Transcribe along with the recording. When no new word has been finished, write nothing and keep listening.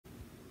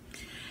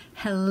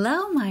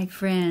Hello, my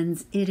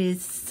friends. It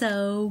is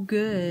so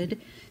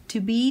good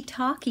to be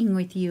talking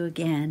with you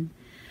again.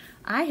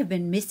 I have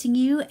been missing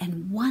you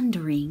and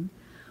wondering,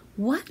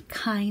 what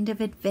kind of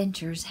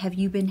adventures have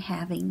you been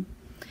having?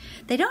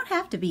 They don't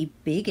have to be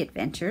big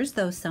adventures,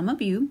 though some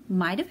of you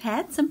might have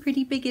had some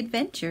pretty big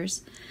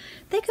adventures.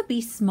 They could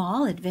be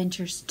small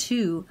adventures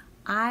too.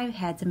 I've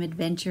had some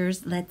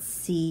adventures, let's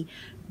see,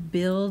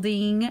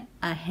 building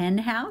a hen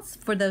house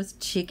for those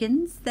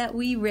chickens that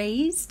we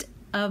raised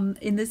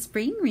in the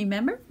spring.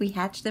 Remember, we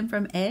hatched them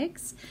from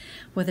eggs.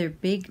 Well, they're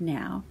big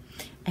now.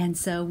 And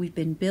so we've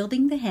been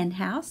building the hen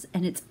house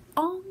and it's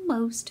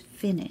almost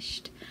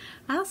finished.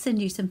 I'll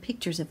send you some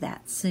pictures of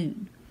that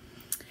soon.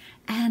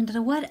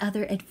 And what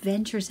other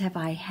adventures have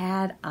I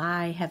had?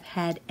 I have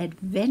had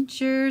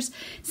adventures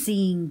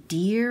seeing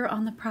deer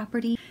on the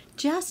property.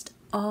 Just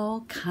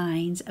all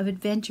kinds of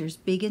adventures,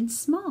 big and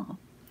small.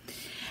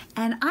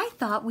 And I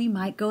thought we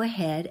might go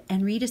ahead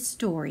and read a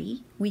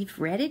story. We've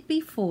read it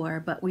before,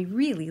 but we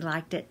really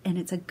liked it, and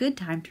it's a good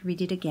time to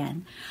read it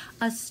again.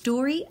 A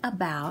story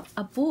about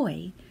a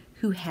boy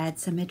who had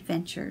some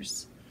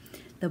adventures.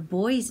 The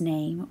boy's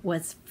name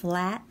was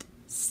Flat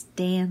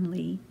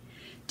Stanley.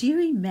 Do you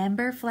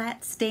remember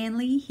Flat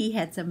Stanley? He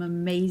had some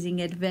amazing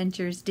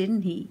adventures,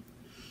 didn't he?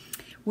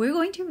 We're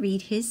going to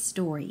read his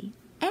story,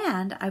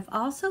 and I've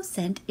also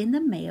sent in the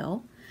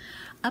mail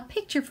a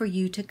picture for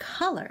you to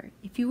color.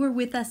 If you were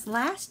with us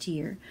last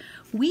year,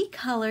 we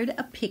colored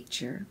a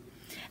picture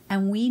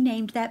and we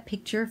named that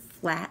picture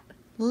Flat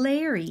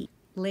Larry.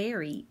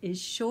 Larry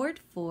is short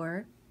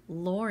for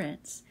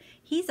Laurence.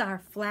 He's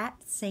our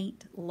flat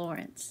St.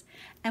 Laurence.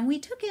 And we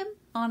took him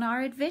on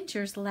our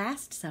adventures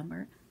last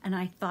summer, and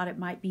I thought it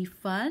might be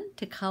fun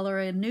to color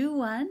a new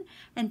one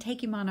and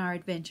take him on our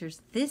adventures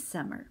this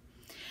summer.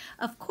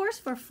 Of course,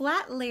 for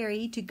Flat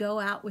Larry to go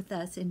out with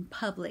us in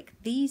public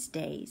these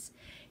days,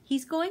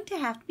 he's going to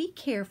have to be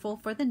careful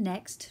for the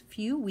next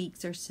few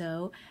weeks or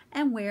so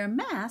and wear a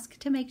mask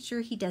to make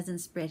sure he doesn't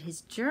spread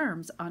his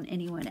germs on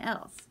anyone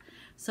else.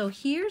 So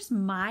here's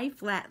my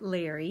Flat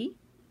Larry.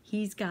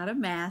 He's got a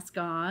mask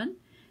on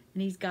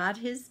and he's got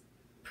his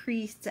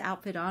priest's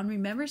outfit on.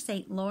 Remember,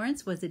 St.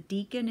 Laurence was a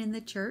deacon in the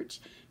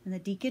church, and the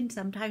deacon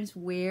sometimes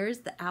wears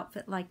the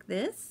outfit like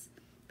this.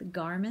 The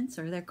garments,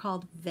 or they're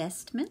called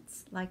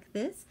vestments, like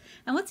this.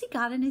 And what's he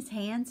got in his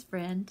hands,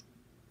 friend?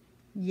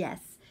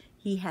 Yes,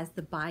 he has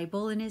the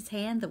Bible in his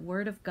hand, the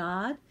Word of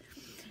God.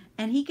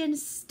 And he can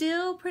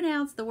still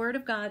pronounce the Word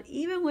of God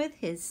even with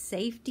his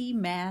safety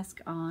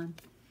mask on.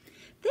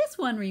 This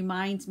one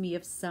reminds me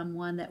of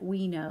someone that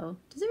we know.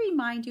 Does it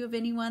remind you of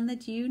anyone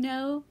that you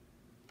know?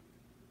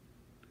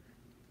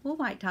 We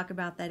might talk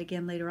about that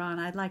again later on.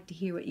 I'd like to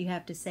hear what you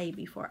have to say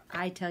before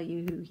I tell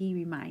you who he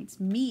reminds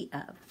me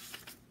of.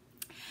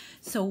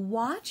 So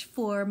watch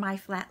for my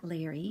Flat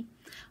Larry.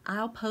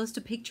 I'll post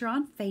a picture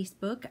on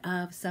Facebook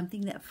of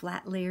something that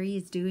Flat Larry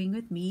is doing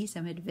with me,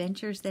 some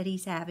adventures that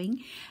he's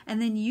having,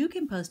 and then you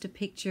can post a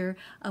picture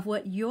of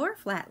what your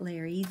Flat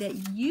Larry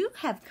that you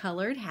have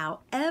colored,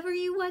 however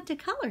you want to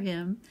color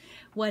him,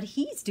 what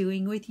he's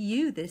doing with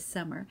you this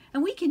summer.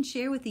 And we can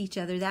share with each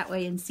other that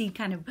way and see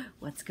kind of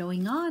what's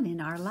going on in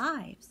our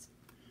lives.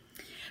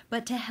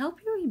 But to help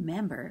you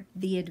remember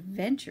the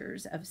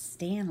adventures of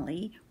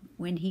Stanley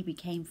when he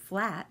became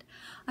flat,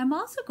 I'm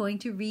also going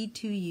to read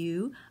to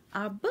you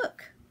our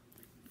book,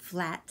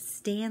 Flat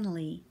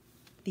Stanley,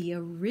 The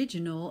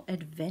Original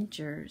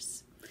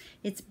Adventures.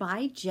 It's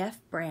by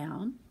Jeff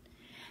Brown,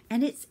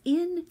 and it's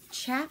in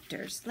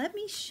chapters. Let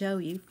me show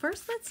you.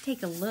 First, let's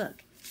take a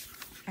look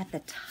at the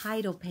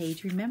title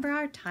page. Remember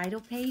our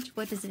title page?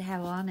 What does it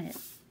have on it?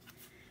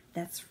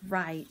 That's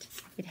right.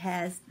 It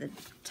has the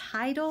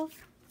title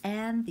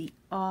and the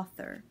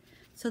author.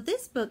 So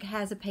this book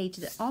has a page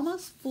that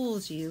almost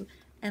fools you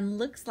and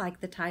looks like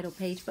the title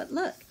page, but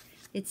look,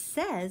 it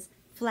says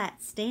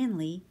Flat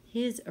Stanley,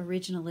 his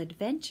original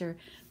adventure,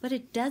 but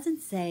it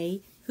doesn't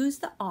say who's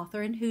the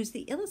author and who's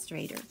the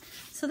illustrator.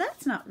 So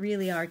that's not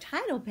really our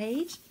title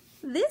page.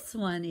 This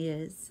one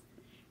is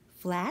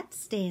Flat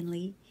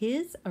Stanley,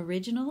 his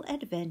original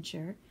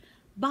adventure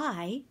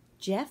by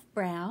Jeff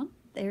Brown.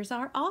 There's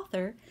our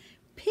author.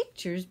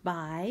 Pictures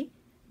by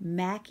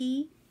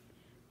Mackie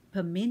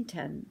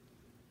Pimenton.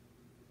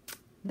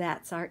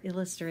 That's our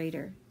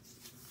illustrator.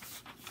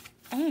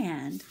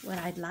 And what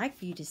I'd like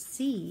for you to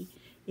see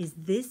is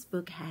this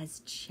book has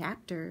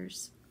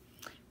chapters.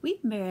 We've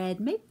read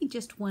maybe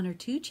just one or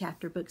two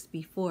chapter books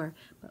before,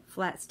 but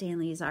Flat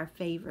Stanley is our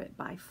favorite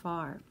by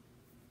far.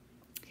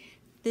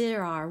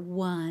 There are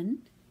 1,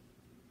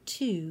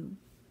 2,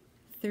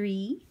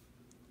 3,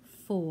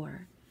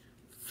 4,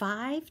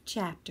 5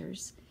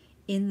 chapters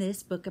in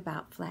this book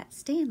about Flat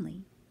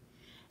Stanley.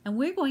 And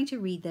we're going to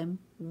read them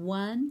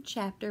one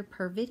chapter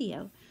per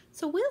video.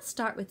 So we'll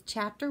start with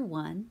chapter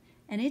 1,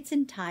 and it's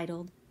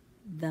entitled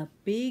The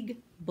Big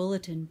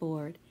Bulletin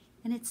Board,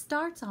 and it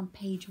starts on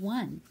page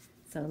 1.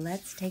 So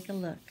let's take a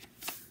look.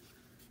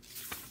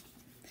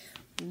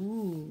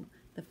 Ooh,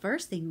 the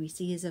first thing we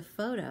see is a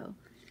photo.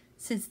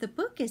 Since the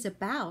book is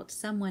about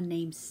someone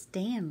named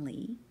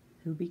Stanley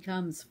who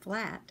becomes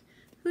flat,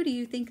 Who do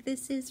you think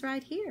this is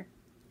right here?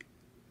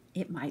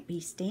 It might be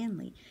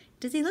Stanley.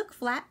 Does he look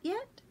flat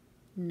yet?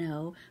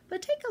 No,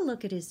 but take a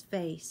look at his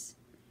face.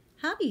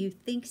 How do you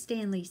think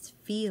Stanley's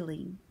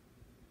feeling?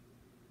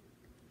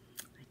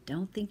 I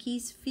don't think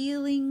he's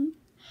feeling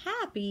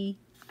happy.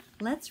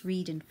 Let's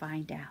read and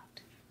find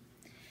out.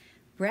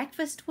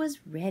 Breakfast was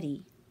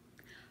ready.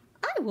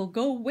 I will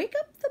go wake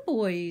up the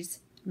boys,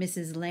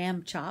 Mrs.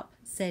 Lambchop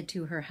said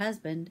to her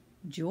husband,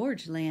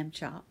 George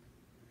Lambchop.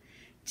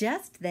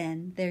 Just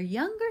then their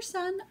younger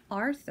son,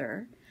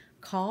 Arthur,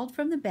 called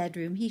from the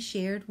bedroom he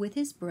shared with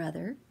his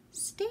brother,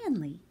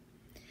 Stanley.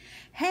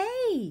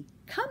 Hey,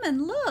 come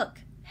and look!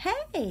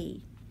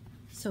 Hey!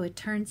 So it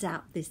turns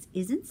out this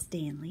isn't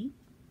Stanley,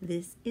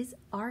 this is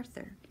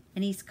Arthur.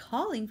 And he's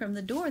calling from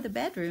the door of the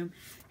bedroom,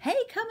 hey,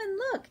 come and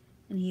look!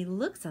 And he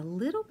looks a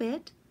little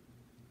bit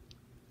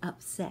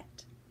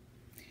upset.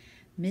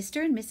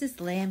 Mr. and Mrs.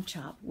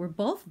 Lambchop were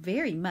both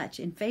very much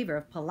in favor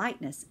of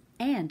politeness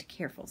and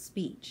careful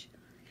speech.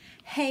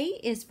 Hay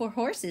is for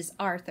horses,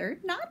 Arthur,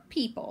 not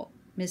people,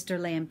 Mr.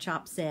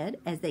 Lambchop said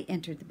as they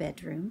entered the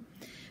bedroom.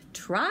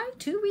 Try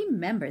to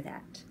remember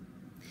that.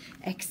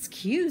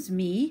 Excuse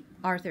me,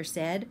 Arthur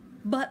said,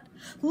 but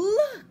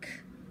look!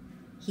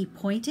 He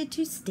pointed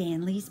to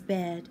Stanley's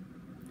bed.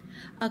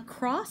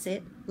 Across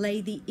it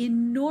lay the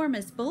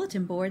enormous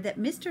bulletin board that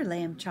Mr.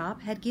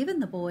 Lambchop had given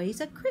the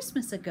boys a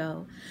Christmas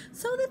ago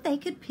so that they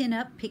could pin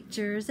up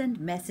pictures and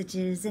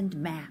messages and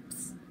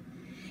maps.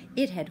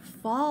 It had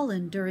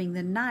fallen during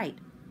the night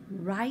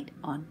right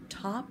on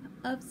top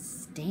of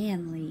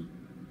Stanley.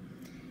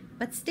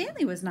 But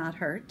Stanley was not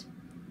hurt.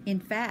 In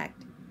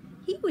fact,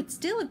 he would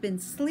still have been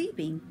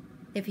sleeping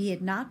if he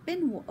had not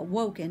been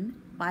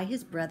woken by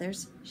his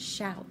brother's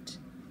shout.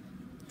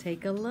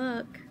 Take a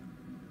look.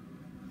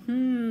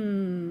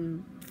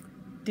 Do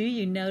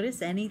you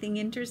notice anything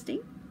interesting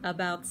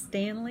about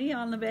Stanley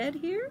on the bed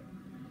here?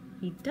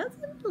 He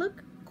doesn't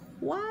look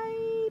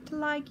quite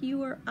like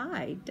you or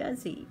I,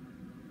 does he?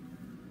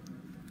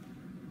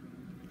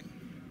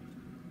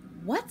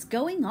 What's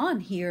going on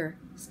here?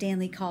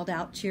 Stanley called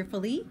out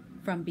cheerfully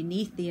from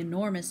beneath the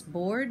enormous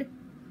board.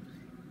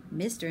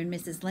 Mr. and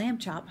Mrs.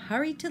 Lambchop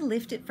hurried to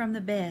lift it from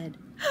the bed.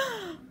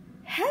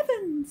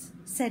 Heavens,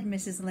 said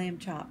Mrs.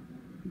 Lambchop.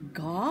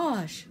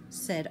 Gosh,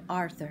 said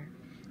Arthur.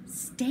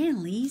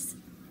 Stanley's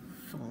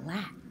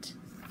flat.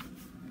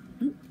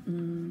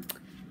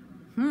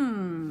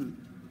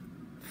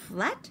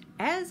 Flat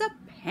as a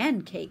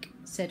pancake,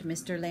 said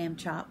Mr.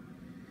 Lambchop.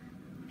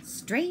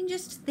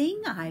 Strangest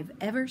thing I've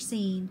ever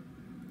seen.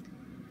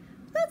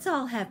 Let's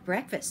all have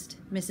breakfast,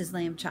 Mrs.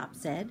 Lambchop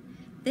said.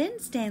 Then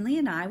Stanley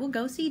and I will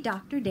go see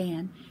Dr.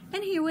 Dan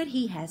and hear what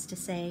he has to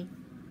say.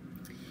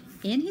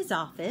 In his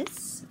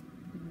office,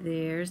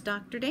 there's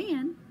Dr.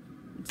 Dan.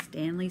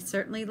 Stanley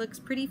certainly looks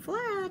pretty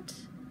flat.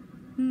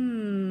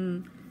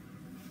 The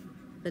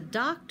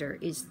doctor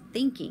is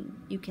thinking.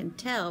 You can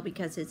tell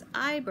because his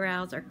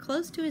eyebrows are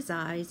close to his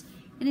eyes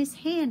and his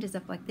hand is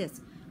up like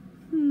this.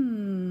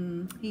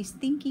 He's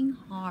thinking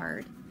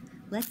hard.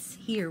 Let's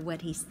hear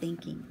what he's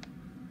thinking.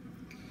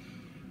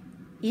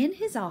 In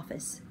his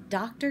office,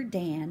 Dr.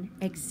 Dan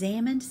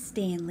examined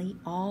Stanley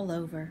all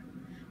over.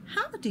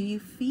 How do you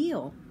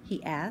feel?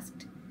 He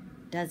asked.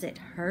 Does it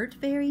hurt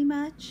very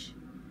much?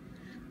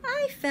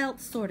 I felt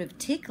sort of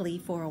tickly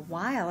for a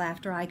while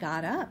after I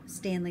got up,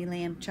 Stanley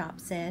Lambchop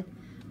said,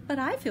 but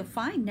I feel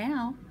fine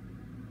now.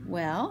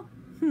 Well,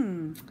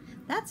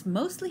 that's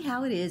mostly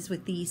how it is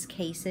with these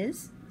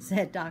cases,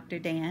 said Dr.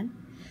 Dan.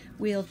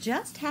 We'll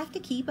just have to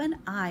keep an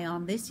eye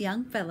on this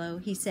young fellow,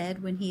 he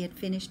said when he had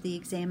finished the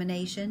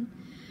examination.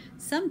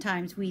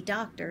 Sometimes we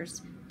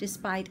doctors,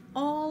 despite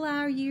all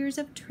our years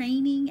of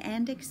training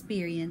and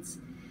experience,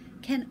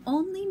 can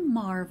only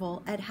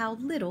marvel at how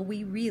little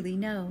we really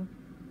know.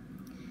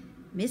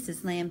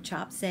 Mrs.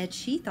 Lambchop said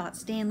she thought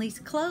Stanley's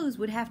clothes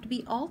would have to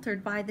be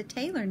altered by the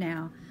tailor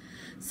now,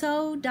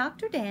 so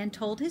Dr. Dan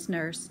told his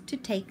nurse to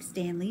take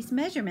Stanley's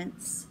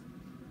measurements.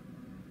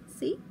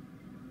 See?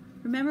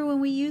 Remember when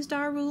we used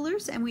our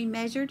rulers and we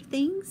measured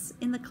things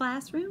in the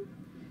classroom?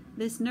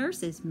 This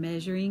nurse is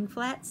measuring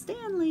Flat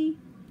Stanley.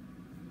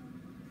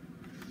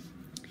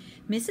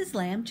 Mrs.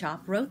 Lambchop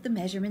wrote the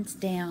measurements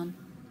down.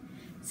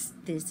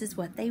 This is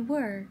what they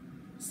were.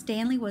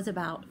 Stanley was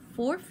about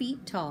 4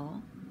 feet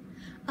tall,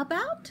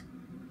 about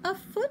a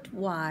foot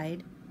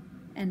wide,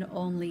 and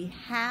only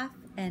half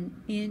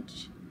an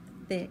inch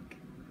thick.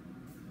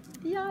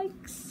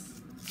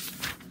 Yikes!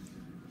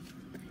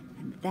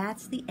 And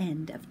that's the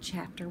end of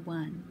Chapter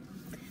 1,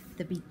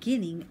 the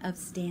beginning of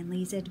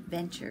Stanley's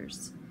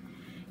adventures.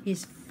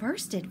 His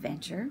first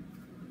adventure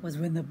was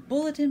when the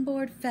bulletin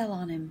board fell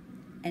on him,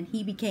 and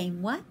he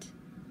became what?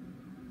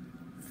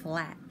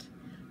 Flat.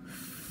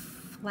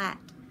 Flat.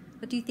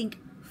 What do you think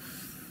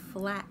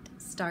flat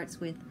starts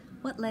with?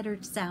 What letter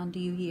sound do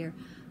you hear?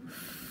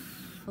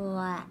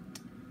 Flat.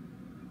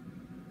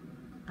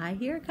 I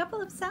hear a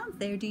couple of sounds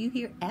there. Do you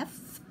hear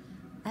F?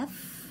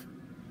 F.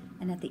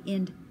 And at the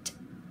end, T,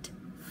 T.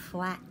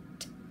 Flat.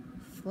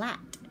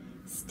 Flat.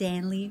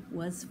 Stanley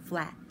was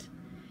flat.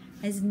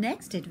 His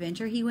next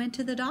adventure, he went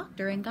to the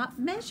doctor and got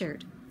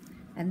measured.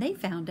 And they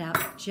found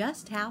out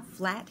just how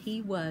flat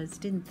he was,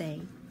 didn't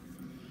they?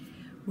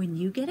 When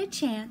you get a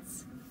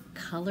chance,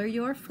 color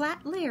your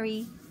Flat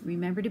Larry.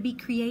 Remember to be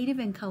creative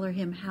and color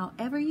him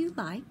however you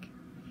like.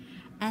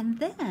 And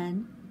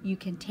then you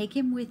can take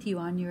him with you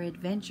on your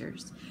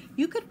adventures.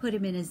 You could put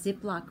him in a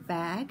Ziploc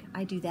bag.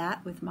 I do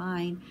that with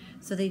mine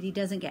so that he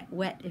doesn't get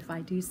wet if I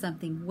do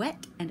something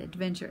wet and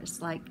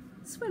adventurous like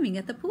swimming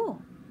at the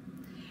pool.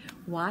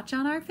 Watch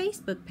on our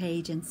Facebook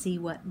page and see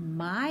what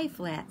my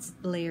Flat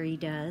Larry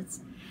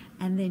does.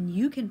 And then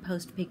you can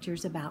post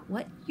pictures about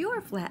what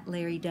your Flat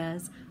Larry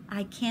does.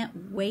 I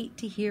can't wait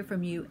to hear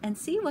from you and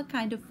see what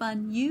kind of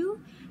fun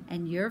you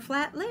and your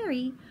Flat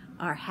Larry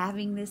are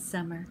having this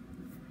summer.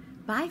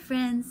 Bye,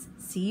 friends.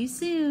 See you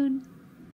soon.